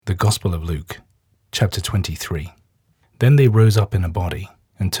The Gospel of Luke, chapter 23. Then they rose up in a body,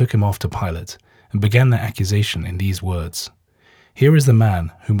 and took him off to Pilate, and began their accusation in these words: Here is the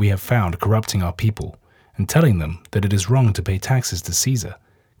man whom we have found corrupting our people, and telling them that it is wrong to pay taxes to Caesar,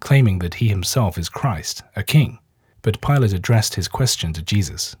 claiming that he himself is Christ, a king. But Pilate addressed his question to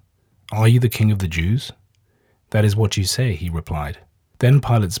Jesus. Are you the king of the Jews? That is what you say, he replied. Then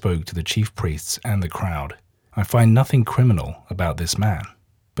Pilate spoke to the chief priests and the crowd. I find nothing criminal about this man.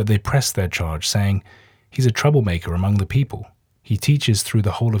 But they pressed their charge, saying, He's a troublemaker among the people. He teaches through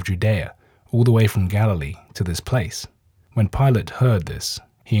the whole of Judea, all the way from Galilee to this place. When Pilate heard this,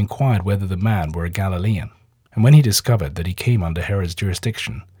 he inquired whether the man were a Galilean. And when he discovered that he came under Herod's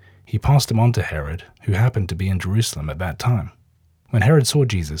jurisdiction, he passed him on to Herod, who happened to be in Jerusalem at that time. When Herod saw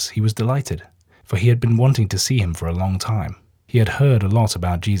Jesus, he was delighted, for he had been wanting to see him for a long time. He had heard a lot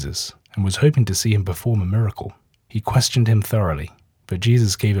about Jesus, and was hoping to see him perform a miracle. He questioned him thoroughly, but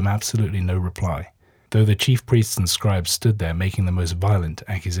Jesus gave him absolutely no reply, though the chief priests and scribes stood there making the most violent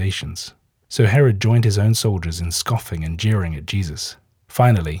accusations. So Herod joined his own soldiers in scoffing and jeering at Jesus.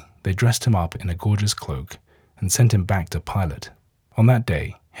 Finally, they dressed him up in a gorgeous cloak and sent him back to Pilate. On that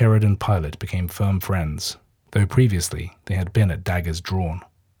day, Herod and Pilate became firm friends, though previously they had been at daggers drawn.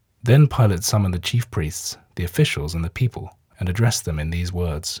 Then Pilate summoned the chief priests, the officials, and the people, and addressed them in these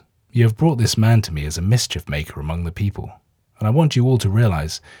words: You have brought this man to me as a mischief maker among the people. And I want you all to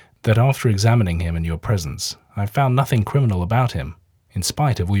realize that after examining him in your presence, I have found nothing criminal about him, in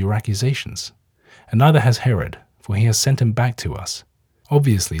spite of all your accusations. And neither has Herod, for he has sent him back to us.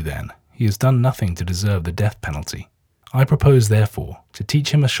 Obviously, then, he has done nothing to deserve the death penalty. I propose, therefore, to teach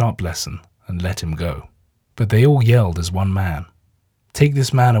him a sharp lesson and let him go. But they all yelled as one man, Take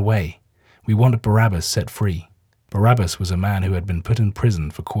this man away. We want Barabbas set free. Barabbas was a man who had been put in prison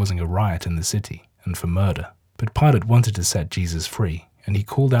for causing a riot in the city and for murder. But Pilate wanted to set Jesus free, and he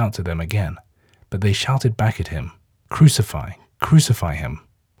called out to them again. But they shouted back at him, Crucify, crucify him.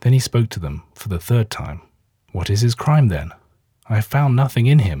 Then he spoke to them for the third time. What is his crime then? I have found nothing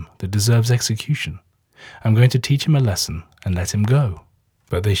in him that deserves execution. I'm going to teach him a lesson and let him go.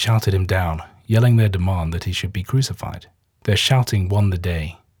 But they shouted him down, yelling their demand that he should be crucified. Their shouting won the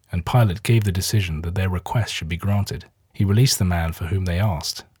day, and Pilate gave the decision that their request should be granted. He released the man for whom they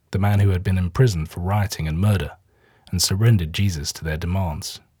asked, the man who had been imprisoned for rioting and murder, and surrendered Jesus to their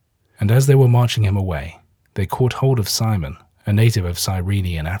demands. And as they were marching him away, they caught hold of Simon, a native of Cyrene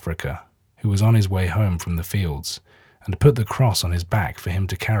in Africa, who was on his way home from the fields, and put the cross on his back for him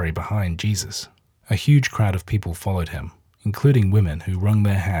to carry behind Jesus. A huge crowd of people followed him, including women who wrung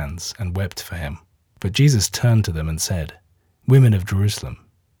their hands and wept for him. But Jesus turned to them and said, Women of Jerusalem,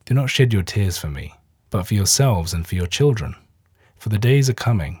 do not shed your tears for me, but for yourselves and for your children. For the days are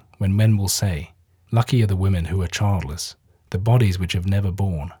coming when men will say, Lucky are the women who are childless, the bodies which have never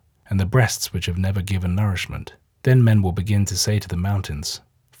borne, and the breasts which have never given nourishment. Then men will begin to say to the mountains,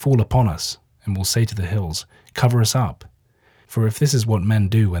 Fall upon us, and will say to the hills, Cover us up. For if this is what men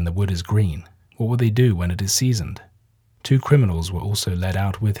do when the wood is green, what will they do when it is seasoned? 2 criminals were also led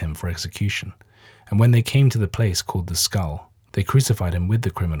out with him for execution, and when they came to the place called the Skull, they crucified him with the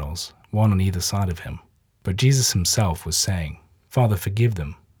criminals, one on either side of him. But Jesus himself was saying, Father, forgive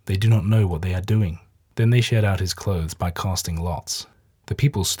them. They do not know what they are doing. Then they shared out his clothes by casting lots. The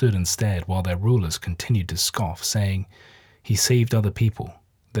people stood and stared while their rulers continued to scoff, saying, He saved other people.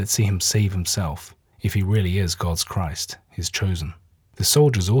 Let's see him save himself, if he really is God's Christ, his chosen. The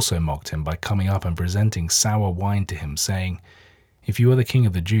soldiers also mocked him by coming up and presenting sour wine to him, saying, If you are the king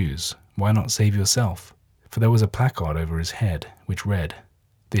of the Jews, why not save yourself? For there was a placard over his head, which read,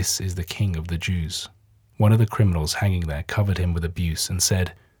 This is the King of the Jews. One of the criminals hanging there covered him with abuse and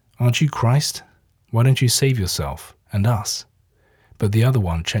said, Aren't you Christ? Why don't you save yourself and us? But the other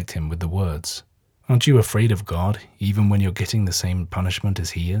one checked him with the words, Aren't you afraid of God, even when you're getting the same punishment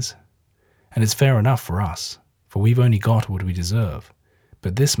as he is? And it's fair enough for us, for we've only got what we deserve.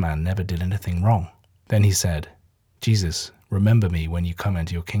 But this man never did anything wrong. Then he said, Jesus, remember me when you come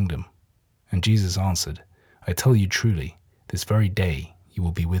into your kingdom. And Jesus answered, I tell you truly, this very day you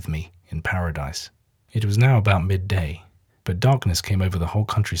will be with me in paradise. It was now about midday, but darkness came over the whole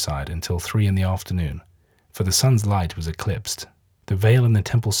countryside until 3 p.m, for the sun's light was eclipsed. The veil in the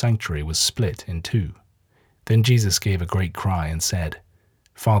temple sanctuary was split in 2. Then Jesus gave a great cry and said,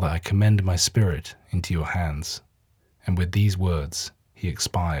 Father, I commend my spirit into your hands. And with these words he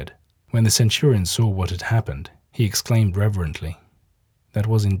expired. When the centurion saw what had happened, he exclaimed reverently, That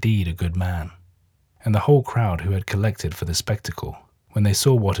was indeed a good man. And the whole crowd who had collected for the spectacle, when they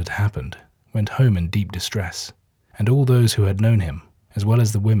saw what had happened, went home in deep distress. And all those who had known him, as well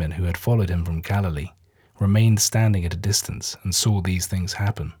as the women who had followed him from Galilee, remained standing at a distance and saw these things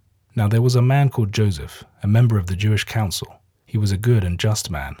happen. Now there was a man called Joseph, a member of the Jewish council. He was a good and just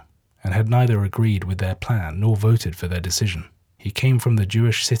man, and had neither agreed with their plan nor voted for their decision. He came from the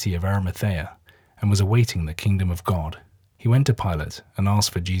Jewish city of Arimathea and was awaiting the kingdom of God. He went to Pilate and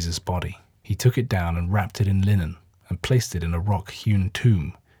asked for Jesus' body. He took it down and wrapped it in linen and placed it in a rock-hewn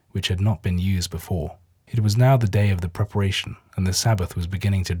tomb which had not been used before. It was now the day of the preparation, and the Sabbath was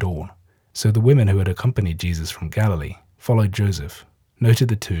beginning to dawn. So the women who had accompanied Jesus from Galilee followed Joseph, noted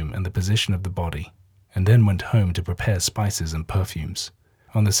the tomb and the position of the body, and then went home to prepare spices and perfumes.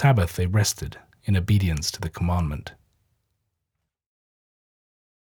 On the Sabbath they rested, in obedience to the commandment.